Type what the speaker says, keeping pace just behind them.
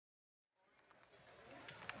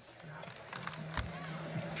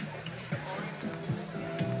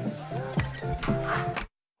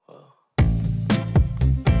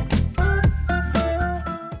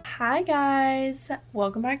Hi guys,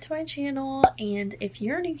 welcome back to my channel, and if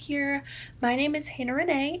you're new here, my name is Hannah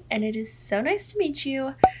Renee and it is so nice to meet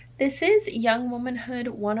you. This is Young Womanhood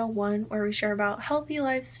 101, where we share about healthy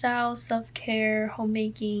lifestyle, self-care,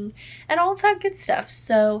 homemaking, and all that good stuff.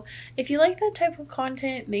 So if you like that type of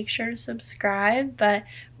content, make sure to subscribe. But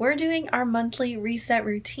we're doing our monthly reset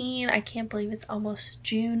routine. I can't believe it's almost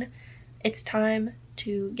June. It's time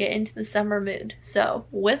to get into the summer mood. So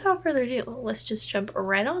without further ado, let's just jump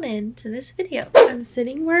right on into this video. I'm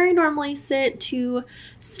sitting where I normally sit to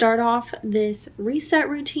start off this reset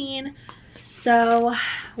routine. So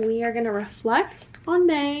we are gonna reflect on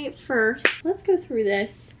May first. Let's go through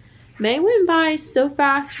this. May went by so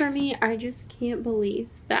fast for me. I just can't believe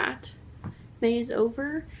that May is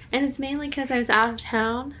over. And it's mainly because I was out of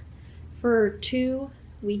town for 2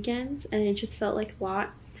 weekends and it just felt like a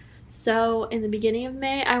lot. So in the beginning of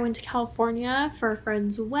May, I went to California for a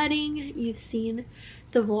friend's wedding. You've seen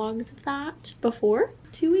the vlogs of that before.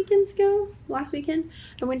 2 weekends ago, last weekend,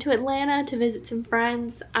 I went to Atlanta to visit some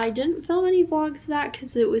friends. I didn't film any vlogs of that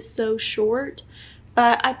because it was so short,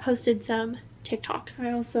 but I posted some TikToks.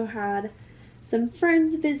 I also had some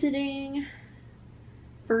friends visiting,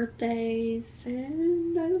 birthdays,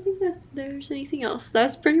 and I don't think that there's anything else.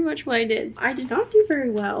 That's pretty much what I did. I did not do very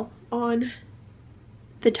well on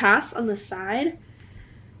the tasks on the side,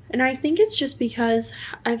 and I think it's just because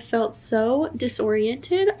I felt so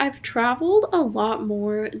disoriented. I've traveled a lot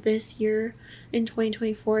more this year in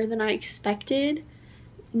 2024 than I expected,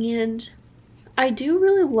 and I do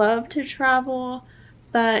really love to travel,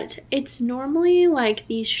 but it's normally like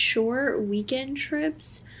these short weekend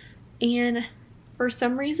trips, and for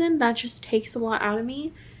some reason that just takes a lot out of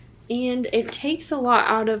me, and it takes a lot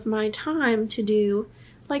out of my time to do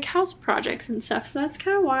like house projects and stuff. So that's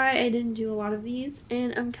kind of why I didn't do a lot of these,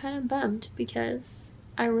 and I'm kind of bummed because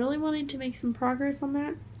I really wanted to make some progress on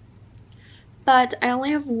that. But I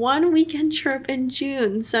only have 1 weekend trip in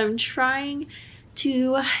June, so I'm trying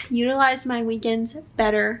to utilize my weekends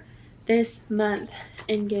better this month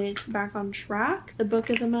and get back on track. The book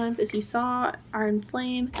of the month, as you saw, Iron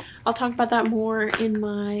Flame. I'll talk about that more in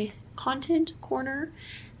my content corner.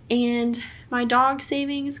 And my dog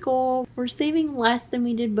savings goal, we're saving less than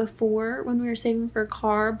we did before when we were saving for a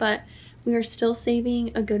car, but we are still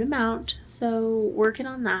saving a good amount, so working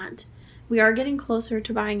on that. We are getting closer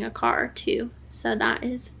to buying a car too, so that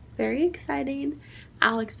is very exciting.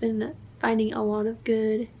 Alec's been finding a lot of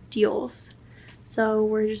good deals, so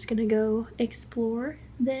we're just gonna go explore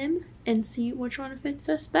them and see which one fits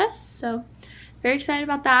us best. So very excited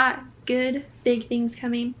about that. Good big things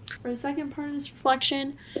coming. For the second part of this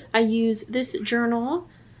reflection, I use this journal,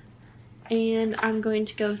 and I'm going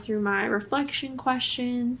to go through my reflection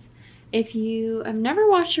questions. If you have never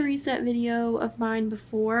watched a reset video of mine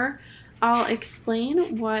before, I'll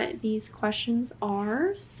explain what these questions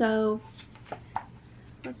are. So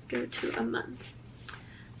let's go to a month.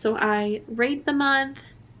 So I rate the month,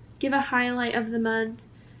 give a highlight of the month,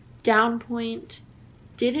 down point,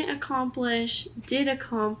 didn't accomplish, did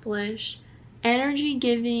accomplish, energy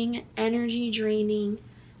giving, energy draining,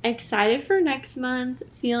 excited for next month,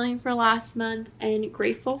 feeling for last month, and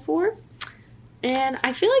grateful for. And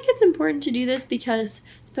I feel like it's important to do this because,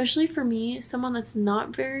 especially for me, someone that's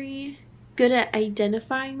not very good at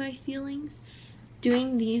identifying my feelings,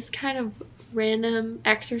 doing these kind of random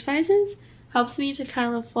exercises helps me to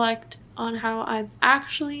kind of reflect on how I've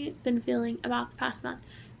actually been feeling about the past month.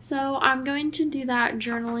 So I'm going to do that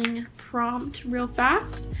journaling prompt real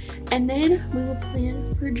fast, and then we will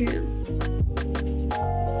plan for June.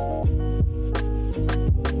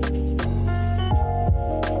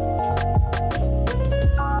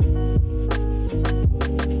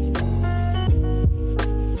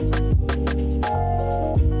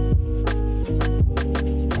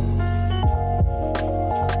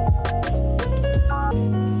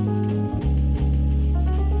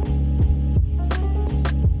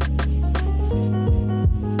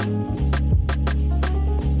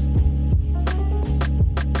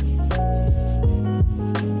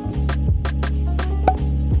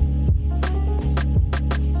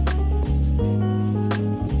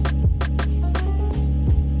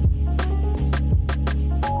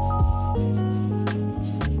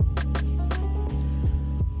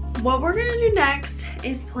 What we're gonna do next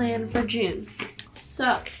is plan for June.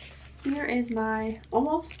 So here is my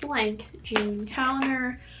almost blank June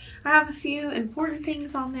calendar. I have a few important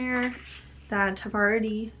things on there that have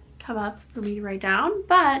already come up for me to write down,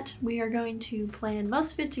 but we are going to plan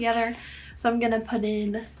most of it together. So I'm gonna put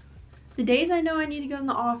in the days I know I need to go in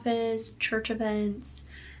the office, church events.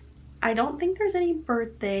 I don't think there's any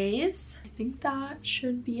birthdays. I think that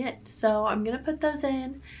should be it. So I'm gonna put those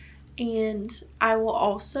in, and I will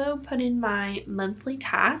also put in my monthly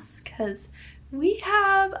tasks because we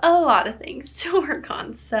have a lot of things to work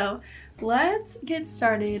on. So let's get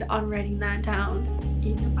started on writing that down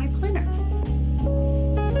in my planner.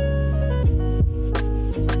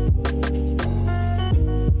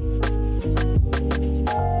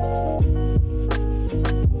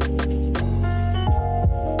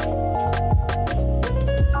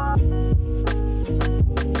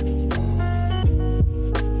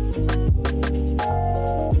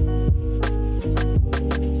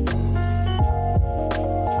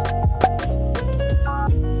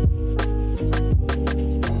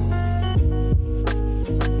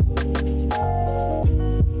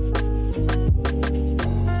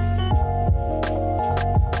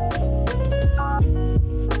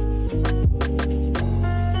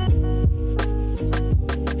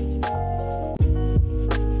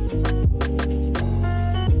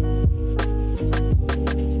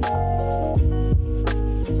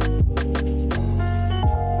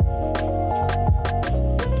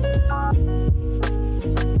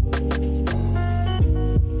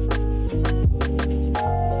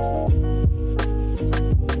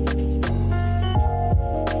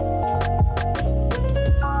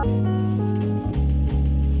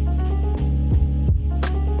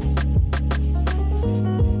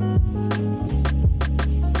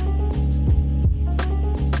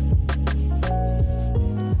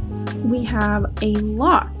 We have a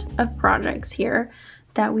lot of projects here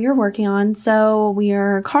that we are working on. So we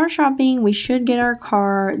are car shopping. We should get our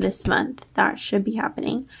car this month. That should be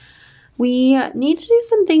happening. We need to do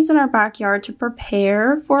some things in our backyard to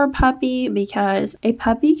prepare for a puppy, because a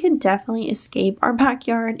puppy could definitely escape our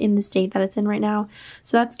backyard in the state that it's in right now.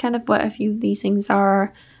 So that's kind of what a few of these things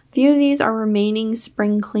are. A few of these are remaining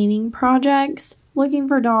spring cleaning projects, looking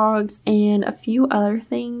for dogs, and a few other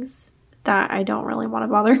things that I don't really want to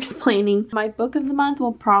bother explaining. My book of the month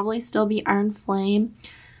will probably still be Iron Flame,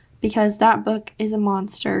 because that book is a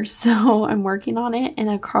monster. So I'm working on it in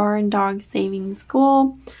a car and dog savings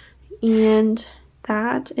goal. And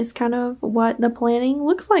that is kind of what the planning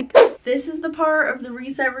looks like. This is the part of the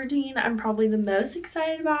reset routine I'm probably the most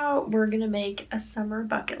excited about. We're gonna make a summer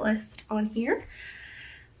bucket list on here.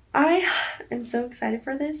 I am so excited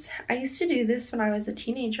for this. I used to do this when I was a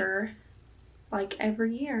teenager, like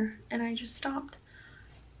every year, and I just stopped.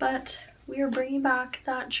 But we are bringing back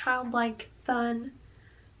that childlike fun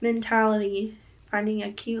mentality, finding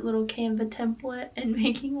a cute little Canva template and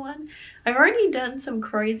making one. I've already done some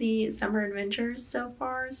crazy summer adventures so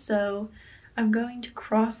far, so I'm going to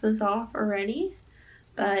cross those off already,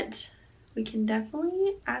 but we can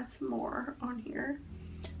definitely add some more on here.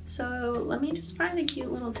 So let me just find a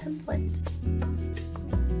cute little template.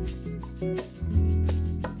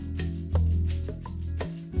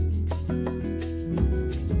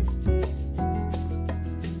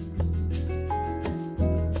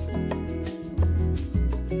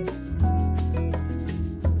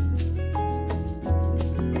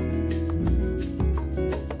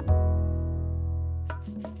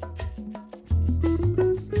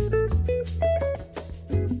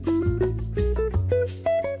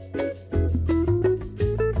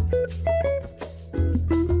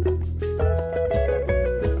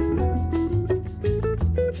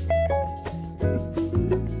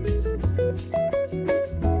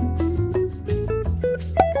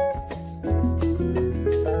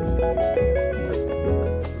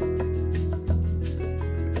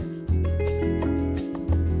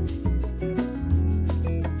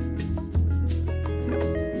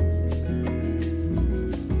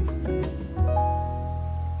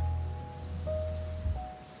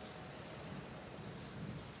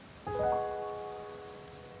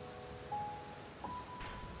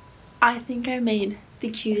 I think I made the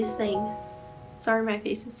cutest thing. Sorry, my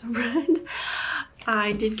face is so red.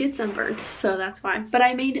 I did get sunburned, so that's why. But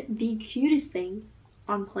I made the cutest thing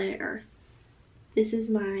on planet Earth. This is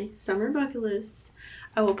my summer bucket list.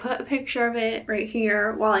 I will put a picture of it right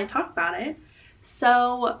here while I talk about it.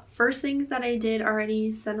 So first things that I did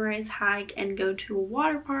already: sunrise hike and go to a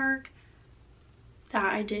water park. That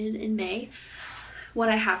I did in May. What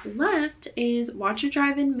I have left is watch a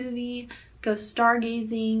drive-in movie, go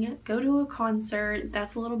stargazing, go to a concert.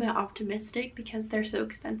 That's a little bit optimistic because they're so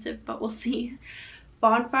expensive, but we'll see.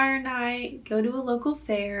 Bonfire night, go to a local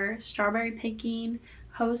fair, strawberry picking,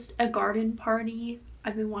 host a garden party.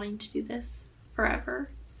 I've been wanting to do this forever,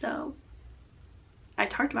 so I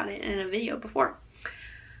talked about it in a video before.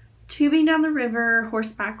 Tubing down the river,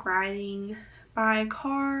 horseback riding, buy a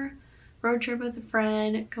car, road trip with a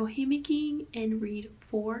friend, go hammocking, and read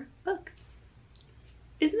 4 books.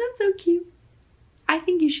 Isn't that so cute? I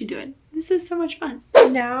think you should do it. This is so much fun.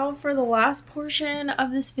 Now for the last portion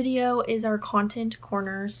of this video is our content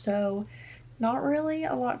corner. So not really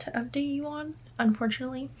a lot to update you on,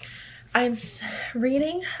 unfortunately. I'm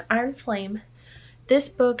reading Iron Flame. This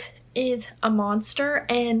book is a monster,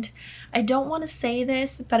 and I don't want to say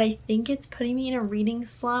this, but I think it's putting me in a reading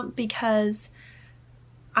slump because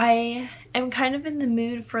I am kind of in the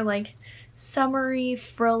mood for like summery,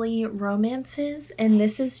 frilly romances, and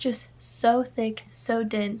this is just so thick, so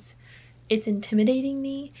dense. It's intimidating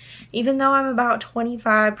me. Even though I'm about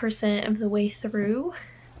 25% of the way through,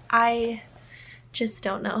 I just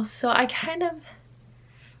don't know. So I kind of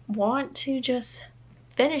want to just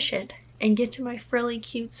finish it and get to my frilly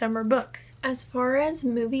cute summer books. As far as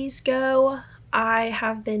movies go, I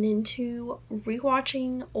have been into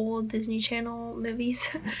rewatching old Disney Channel movies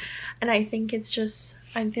and I think it's just,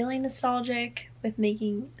 I'm feeling nostalgic with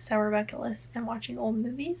making Sour Bucket List and watching old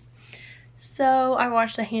movies. So I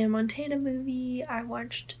watched the Hannah Montana movie, I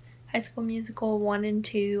watched High School Musical 1 and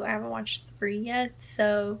 2, I haven't watched 3 yet,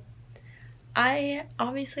 so I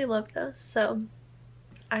obviously love those, so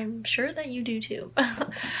I'm sure that you do too.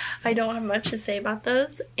 I don't have much to say about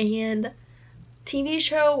those. And TV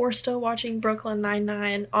show, we're still watching Brooklyn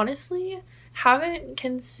Nine-Nine. Honestly, haven't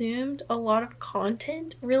consumed a lot of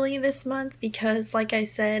content really this month because, like I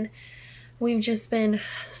said, we've just been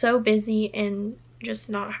so busy and just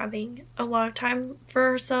not having a lot of time for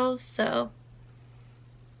ourselves. So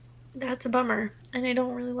that's a bummer and I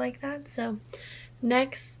don't really like that. So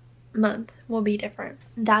next month will be different.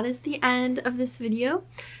 That is the end of this video.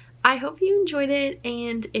 I hope you enjoyed it,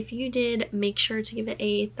 and if you did, make sure to give it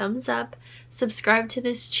a thumbs up, subscribe to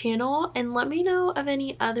this channel, and let me know of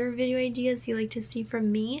any other video ideas you'd like to see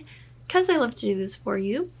from me, because I love to do this for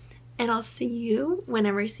you. And I'll see you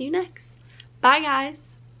whenever I see you next. Bye guys!